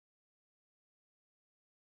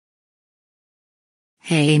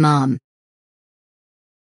Hey Mom.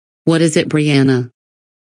 What is it, Brianna?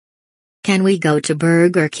 Can we go to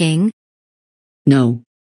Burger King? No.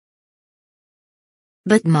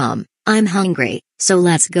 But Mom, I'm hungry, so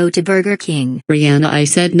let's go to Burger King. Brianna, I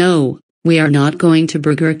said no, we are not going to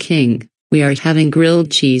Burger King. We are having grilled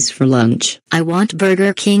cheese for lunch. I want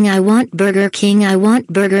Burger King, I want Burger King, I want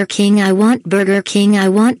Burger King, I want Burger King, I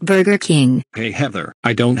want Burger King. Hey Heather,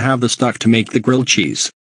 I don't have the stuff to make the grilled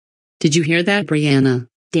cheese. Did you hear that, Brianna?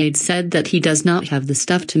 Dad said that he does not have the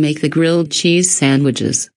stuff to make the grilled cheese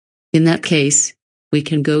sandwiches. In that case, we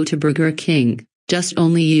can go to Burger King, just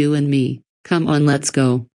only you and me. Come on, let's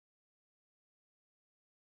go.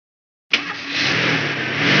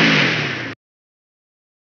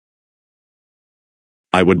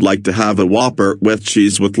 I would like to have a Whopper with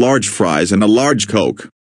cheese with large fries and a large Coke.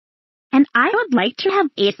 And I would like to have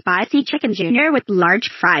a spicy chicken junior with large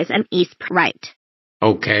fries and a Sprite.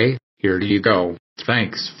 Okay, here you go.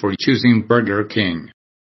 Thanks for choosing Burger King.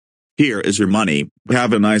 Here is your money.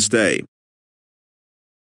 Have a nice day.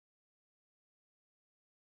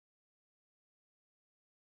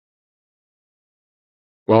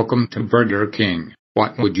 Welcome to Burger King.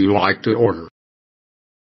 What would you like to order?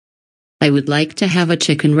 I would like to have a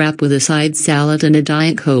chicken wrap with a side salad and a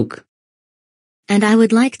Diet Coke. And I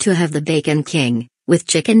would like to have the Bacon King, with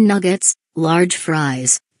chicken nuggets, large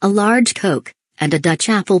fries, a large Coke, and a Dutch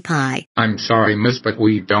apple pie. I'm sorry, miss, but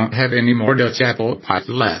we don't have any more Dutch apple pie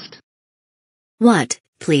left. What?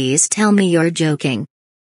 Please tell me you're joking.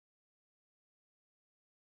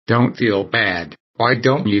 Don't feel bad. Why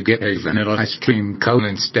don't you get a vanilla ice cream cone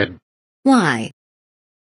instead? Why?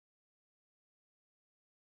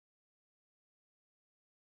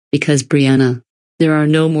 Because, Brianna, there are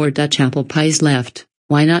no more Dutch apple pies left.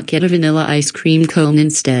 Why not get a vanilla ice cream cone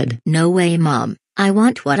instead? No way, Mom. I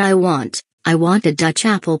want what I want. I want a Dutch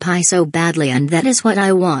apple pie so badly, and that is what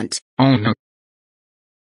I want. Oh no.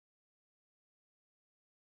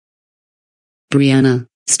 Brianna,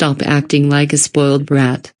 stop acting like a spoiled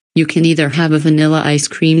brat. You can either have a vanilla ice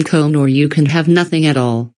cream cone or you can have nothing at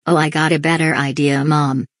all. Oh, I got a better idea,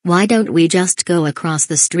 Mom. Why don't we just go across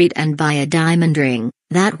the street and buy a diamond ring?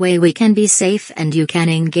 That way we can be safe and you can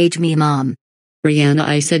engage me, Mom. Brianna,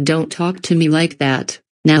 I said don't talk to me like that.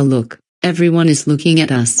 Now look, everyone is looking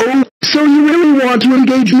at us. Oh, so you really want to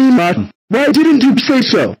engage me, Martin? Why didn't you say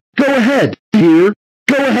so? Go ahead, here.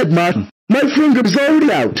 Go ahead, Martin. My finger's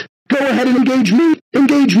already out. Go ahead and engage me,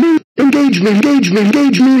 engage me, engage me, engage me,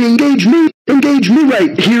 engage me, engage me, engage me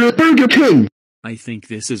right here at Burger King. I think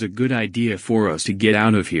this is a good idea for us to get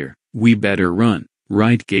out of here. We better run,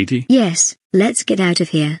 right, Katie? Yes, let's get out of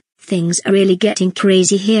here. Things are really getting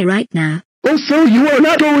crazy here right now. Oh, so you are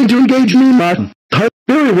not going to engage me, Martin?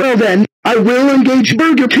 Very well then, I will engage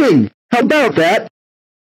Burger King. How about that?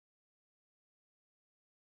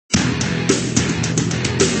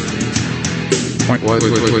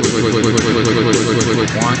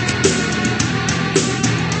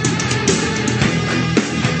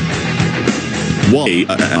 What?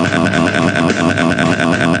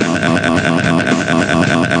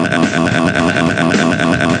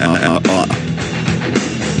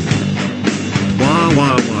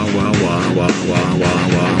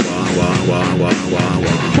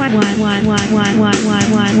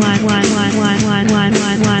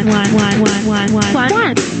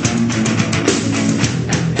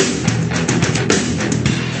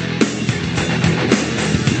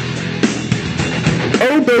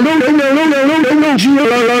 Oh, no, no, no, no, no, no, no, no,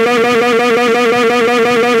 no,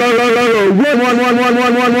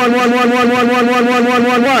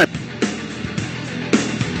 Run.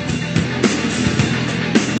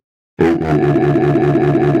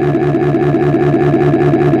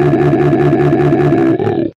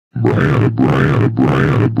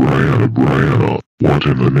 Brianna, what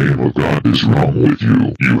in the name of God is wrong with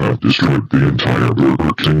you? You have destroyed the entire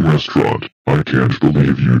Burger King restaurant. I can't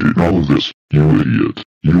believe you did all of this, you idiot.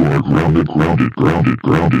 You are grounded.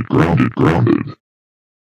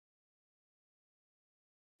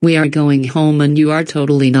 We are going home and you are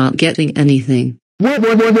totally not getting anything. Mommy,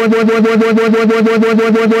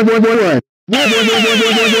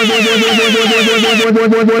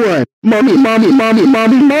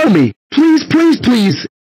 please.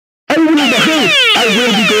 I will be good. I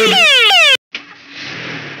will be good.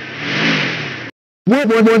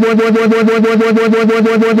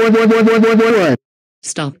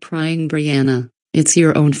 Stop crying, Brianna. It's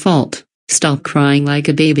your own fault. Stop crying like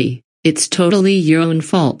a baby. It's totally your own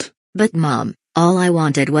fault. But Mom, all I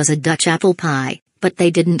wanted was a Dutch apple pie, but they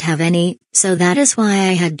didn't have any, so that is why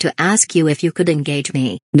I had to ask you if you could engage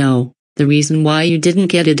me. No, the reason why you didn't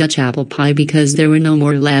get a Dutch apple pie because there were no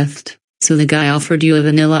more left. So the guy offered you a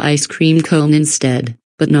vanilla ice cream cone instead,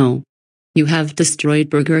 but no. You have destroyed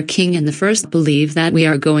Burger King and the first believe that we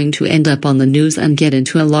are going to end up on the news and get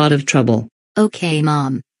into a lot of trouble. Okay,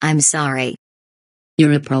 Mom, I'm sorry.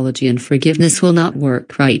 Your apology and forgiveness will not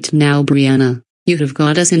work right now, Brianna. You have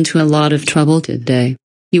got us into a lot of trouble today.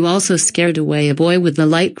 You also scared away a boy with a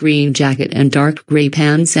light green jacket and dark gray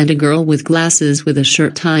pants and a girl with glasses with a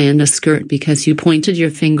shirt tie and a skirt because you pointed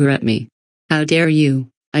your finger at me. How dare you?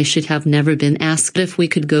 I should have never been asked if we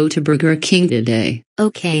could go to Burger King today.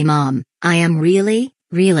 Okay, Mom, I am really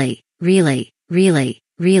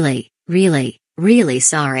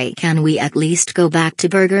sorry. Can we at least go back to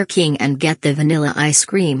Burger King and get the vanilla ice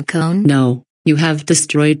cream cone? No, you have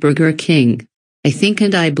destroyed Burger King. I think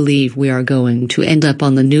and I believe we are going to end up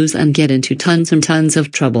on the news and get into tons and tons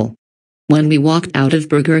of trouble. When we walked out of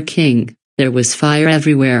Burger King, there was fire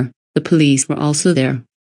everywhere. The police were also there.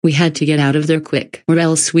 We had to get out of there quick or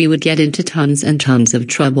else we would get into tons and tons of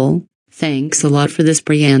trouble. Thanks a lot for this,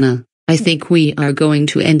 Brianna. I think we are going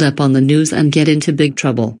to end up on the news and get into big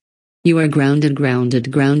trouble. You are grounded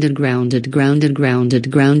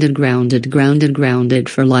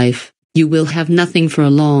for life. You will have nothing for a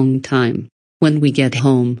long time. When we get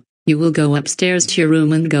home, you will go upstairs to your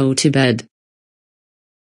room and go to bed.